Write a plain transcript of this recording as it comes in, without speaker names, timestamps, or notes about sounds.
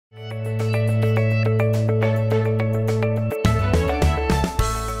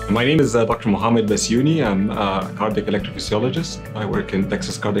My name is Dr. Mohamed Bassiouny. I'm a cardiac electrophysiologist. I work in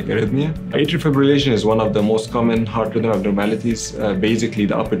Texas Cardiac Arrhythmia. Atrial fibrillation is one of the most common heart rhythm abnormalities. Basically,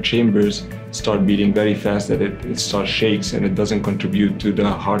 the upper chambers start beating very fast, that it starts shakes and it doesn't contribute to the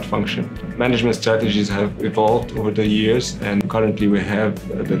heart function. Management strategies have evolved over the years, and currently we have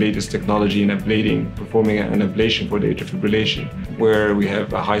the latest technology in ablating, performing an ablation for the atrial fibrillation, where we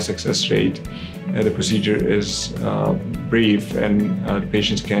have a high success rate. The procedure is brief and the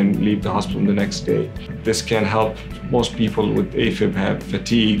patients can leave the hospital the next day. This can help most people with AFib have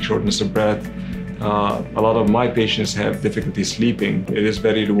fatigue, shortness of breath. A lot of my patients have difficulty sleeping. It is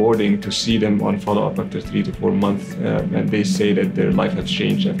very rewarding to see them on follow-up after 3 to 4 months, and they say that their life has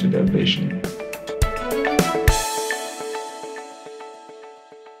changed after the ablation.